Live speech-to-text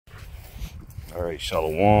All right,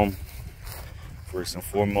 Shalom. First and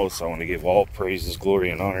foremost, I want to give all praises, glory,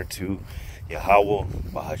 and honor to Yahweh,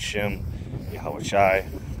 Bahashem, Yahweh Shai,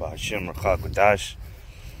 Bahashem, Rakakadash.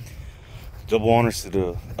 Double honors to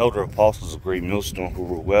the elder apostles of Great Millstone who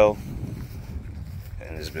rule well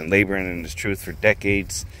and has been laboring in this truth for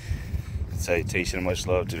decades. Salutation and much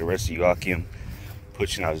love to the rest of Joachim,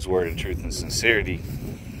 pushing out his word in truth and sincerity.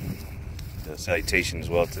 The salutation as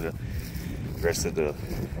well to the rest of the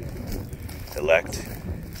elect,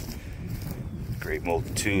 great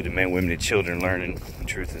multitude of men, women, and children learning in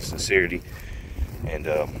truth and sincerity. And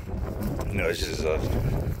it's just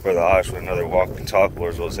Brother Ash with another walk and talk,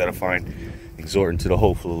 Lord's will edifying, exhorting to the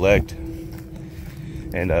hopeful elect,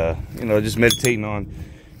 and just meditating on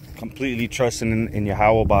completely trusting in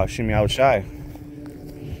Yahweh Ba'Shem Yahweh Shai.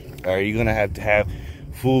 All right, you're gonna have to have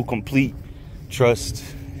full, complete trust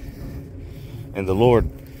in the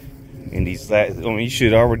Lord. In these last, you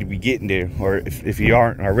should already be getting there, or if you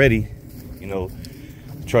aren't already,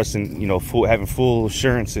 trusting, having full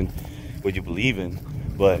assurance in what you believe in.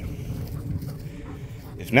 But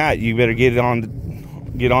if not, you better get on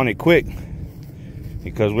it quick,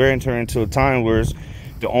 because we're entering into a time where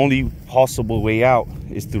the only possible way out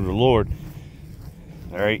is through the Lord.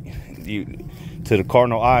 All right, to the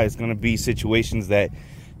carnal eye, it's going to be situations that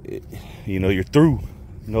you're through,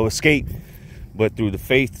 no escape, but through the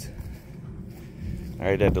faith, all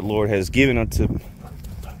right, that the Lord has given unto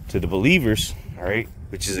the believers, all right,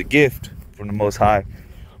 which is a gift from the Most High,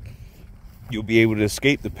 you'll be able to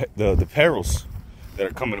escape the perils that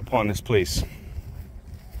are coming upon this place.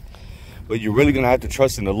 But you're really going to have to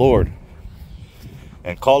trust in the Lord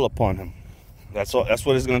and call upon Him. That's all. That's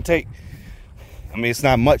what it's going to take. I mean, it's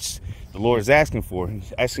not much the Lord is asking for.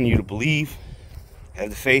 He's asking you to believe, have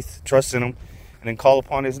the faith, trust in Him, and then call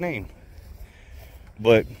upon His name.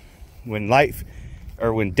 But when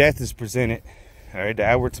when death is presented, all right, the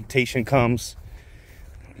outward temptation comes.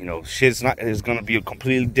 It's going to be a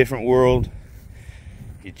completely different world.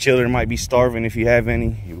 Your children might be starving if you have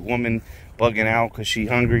any. Your woman bugging out because she's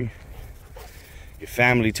hungry. Your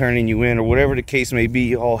family turning you in, or whatever the case may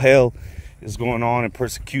be. All hell is going on and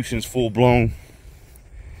persecution's full blown.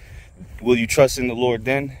 Will you trust in the Lord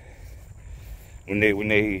then? When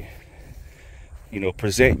they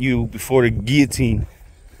present you before the guillotine,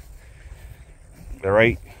 all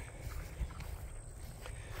right?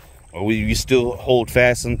 Or will you still hold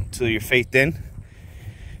fast until your faith then?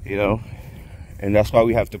 And that's why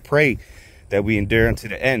we have to pray that we endure unto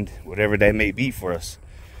the end, whatever that may be for us.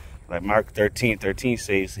 Like Mark 13:13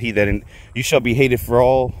 says, you shall be hated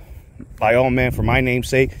by all men for my name's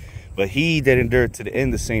sake, but he that endured to the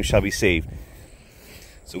end, the same shall be saved.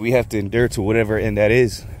 So we have to endure to whatever end that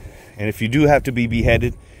is. And if you do have to be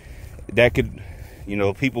beheaded, that could,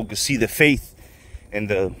 people could see the faith and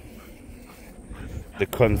the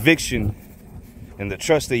conviction and the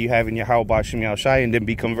trust that you have in Yahweh Ba'Shem Yahweh Shai, and then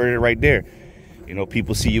be converted right there.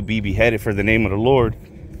 People see you be beheaded for the name of the Lord.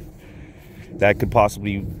 That could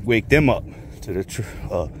possibly wake them up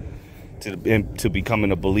to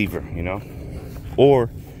becoming a believer, Or,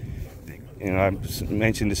 I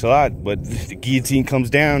mentioned this a lot, but the guillotine comes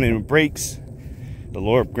down and it breaks. The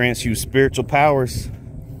Lord grants you spiritual powers.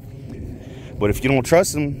 But if you don't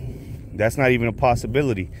trust Him, that's not even a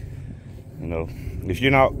possibility. If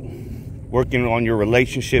you're not working on your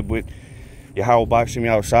relationship with Yahweh Ba'Shem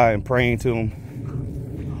Yahweh Shai and praying to Him,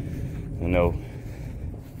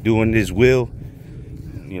 doing His will,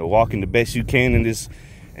 walking the best you can in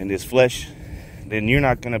this flesh, then you're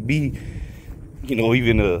not going to be,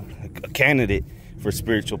 even a candidate for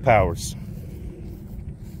spiritual powers.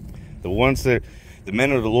 The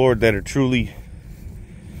men of the Lord that are truly,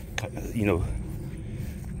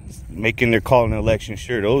 making their call and election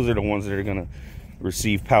sure, those are the ones that are going to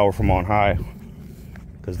receive power from on high,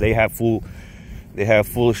 because they have full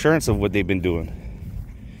assurance of what they've been doing.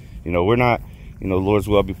 We're not, Lord's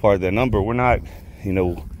will be part of that number. We're not,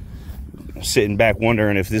 sitting back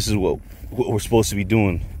wondering if this is what we're supposed to be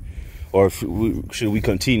doing, or should we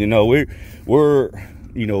continue. No, we're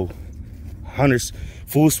hunters,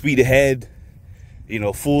 full speed ahead,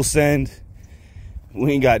 full send.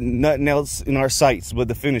 We ain't got nothing else in our sights but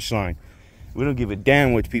the finish line. We don't give a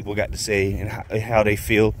damn what people got to say and how they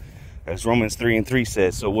feel, as Romans 3:3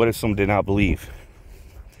 says. So what if some did not believe?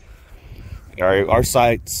 All right, our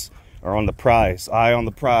sights are on the prize, eye on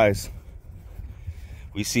the prize.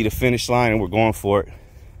 We see the finish line and we're going for it.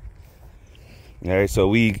 All right, so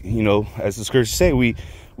we, as the scriptures say, we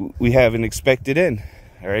have an expected end.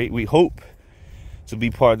 All right, we hope to be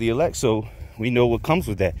part of the elect, so we know what comes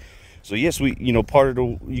with that. So yes, part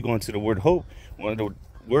of you go into the word hope, one of the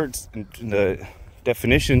words in the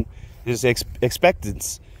definition is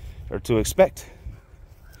expectance, or to expect.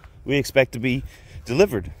 We expect to be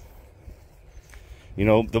delivered. You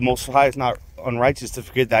know, the Most High is not unrighteous to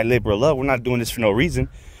forget thy labor of love. We're not doing this for no reason.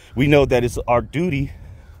 We know that it's our duty.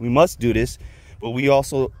 We must do this, but we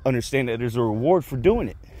also understand that there's a reward for doing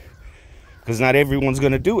it, because not everyone's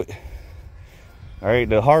going to do it. All right,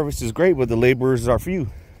 the harvest is great, but the laborers are few.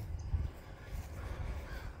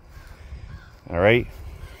 All right,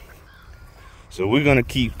 so we're going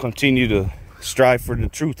to continue to strive for the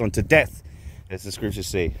truth unto death, as the scriptures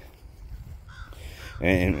say,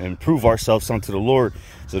 and prove ourselves unto the Lord,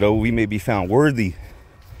 so that we may be found worthy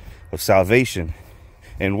of salvation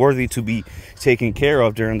and worthy to be taken care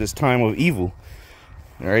of during this time of evil.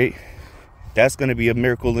 All right, that's going to be a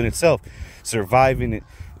miracle in itself, surviving it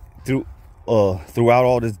throughout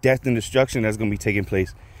all this death and destruction that's going to be taking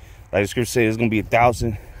place. Like the scripture says, there's going to be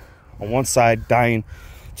 1,000 on one side dying,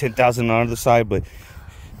 10,000 on the other side, but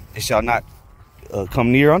it shall not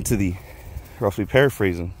come near unto thee, roughly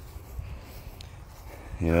paraphrasing.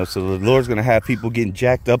 You know, so the Lord's going to have people getting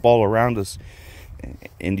jacked up all around us,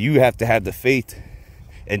 and you have to have the faith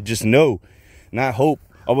and just know, not hope.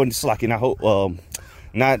 I wasn't slacking. Not hope.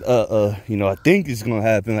 You know, I think it's going to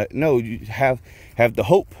happen. Like, no, you have the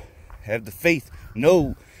hope, have the faith.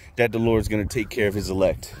 Know that the Lord's going to take care of his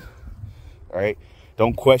elect. All right,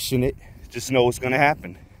 don't question it. Just know it's going to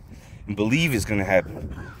happen, and believe it's going to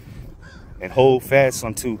happen, and hold fast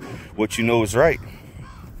unto what you know is right,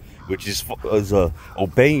 which is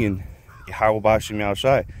obeying Yahweh Shem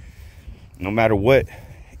Yahushai. No matter what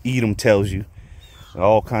Edom tells you,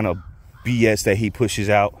 all kind of BS that he pushes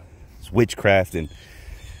out, it's witchcraft and,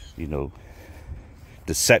 you know,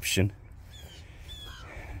 deception.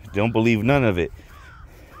 Don't believe none of it.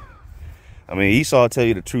 I mean, Esau will tell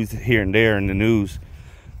you the truth here and there in the news,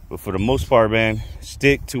 but for the most part, man,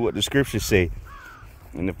 stick to what the scriptures say,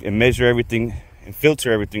 and measure everything and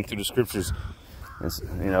filter everything through the scriptures.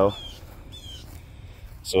 You know,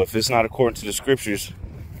 so if it's not according to the scriptures,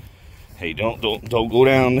 hey, don't go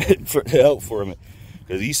down for help for him,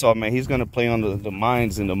 because Esau, man, he's gonna play on the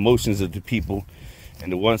minds and emotions of the people,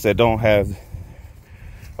 and the ones that don't have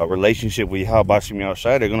a relationship with Yahweh Shem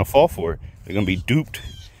Yahushai, they're gonna fall for it. They're gonna be duped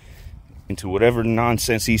into whatever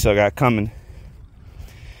nonsense Esau got coming,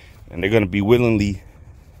 and they're gonna be willingly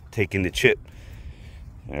taking the chip.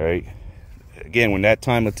 All right. Again, when that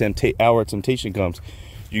time of hour of temptation comes,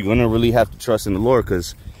 you're gonna really have to trust in the Lord,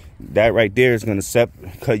 because that right there is gonna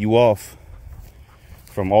cut you off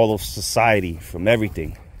from all of society, from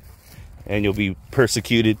everything, and you'll be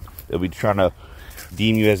persecuted. They'll be trying to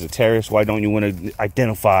deem you as a terrorist. Why don't you want to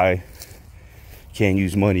identify? Can't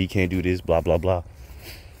use money, can't do this, blah blah blah.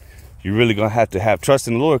 You're really gonna have to have trust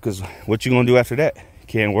in the Lord, because what you gonna do after that?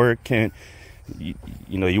 Can't work, you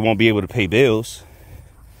know, you won't be able to pay bills.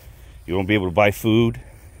 You won't be able to buy food.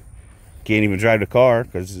 Can't even drive the car,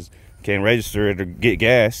 because you can't register it or get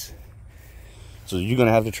gas. So you're going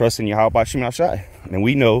to have to trust in Yahweh Shem Yahushai. And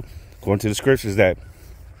we know, according to the scriptures, that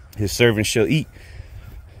his servants shall eat.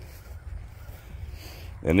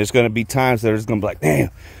 And there's going to be times that it's going to be like, damn,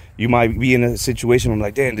 you might be in a situation where I'm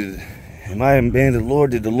like, damn, am I a man of the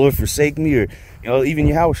Lord? Did the Lord forsake me? Or, you know, even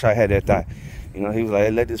Yahushua had that thought. You know, he was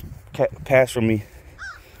like, let this pass from me.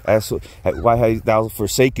 Why hast thou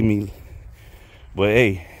forsaken me? But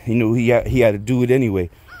hey, he knew he had to do it anyway,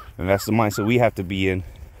 and that's the mindset we have to be in.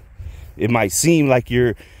 It might seem like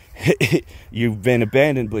you've been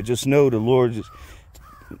abandoned, but just know the Lord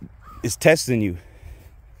is testing you,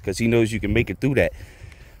 because he knows you can make it through that.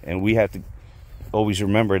 And we have to always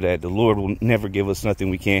remember that the Lord will never give us nothing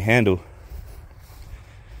we can't handle.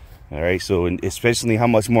 All right, so especially how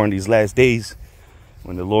much more in these last days,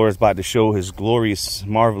 when the Lord is about to show his glorious,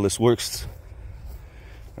 marvelous works.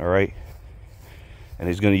 All right. And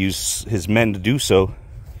he's going to use his men to do so.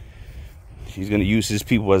 He's going to use his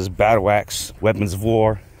people as battle axe, weapons of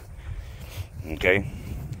war. Okay.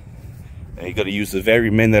 And he's going to use the very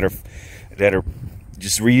men that are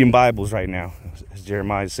just reading Bibles right now. As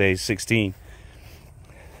Jeremiah says, 16.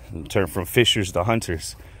 Turn from fishers to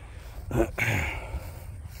hunters.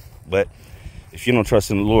 But if you don't trust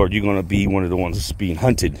in the Lord, you're going to be one of the ones that's being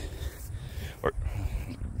hunted, or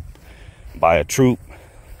by a troop,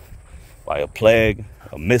 by a plague,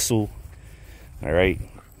 a missile, all right,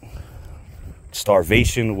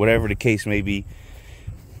 starvation, whatever the case may be.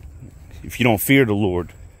 If you don't fear the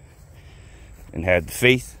Lord and have the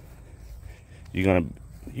faith, you're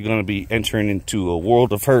gonna be entering into a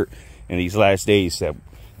world of hurt in these last days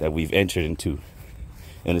that we've entered into,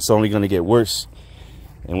 and it's only going to get worse.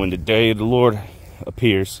 And when the day of the Lord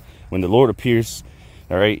appears,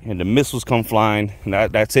 all right, and the missiles come flying,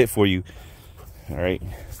 that's it for you. All right,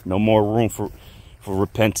 No more room for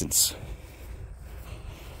repentance.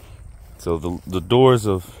 So the doors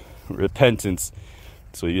of repentance,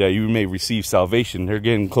 so yeah, you may receive salvation, they're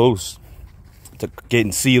getting close to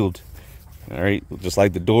getting sealed. All right, just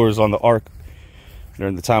like the doors on the ark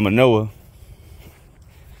during the time of Noah.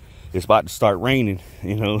 It's about to start raining,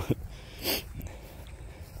 you know.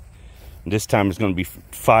 This time it's going to be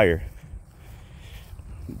fire.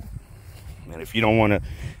 And if you don't want to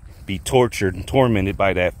be tortured and tormented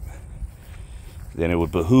by that, then it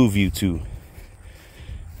would behoove you to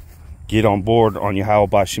get on board on your How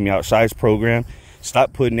About Shimmy Outside's program.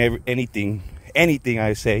 Stop putting anything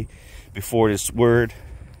I say before this word.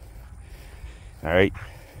 All right.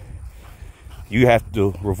 You have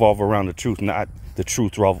to revolve around the truth, not the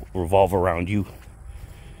truth revolve around you.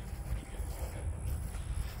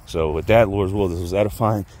 So with that, Lord's will, this was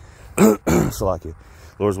edifying.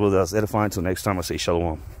 Lord's will, that was edifying. Until next time, I say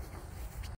shalom.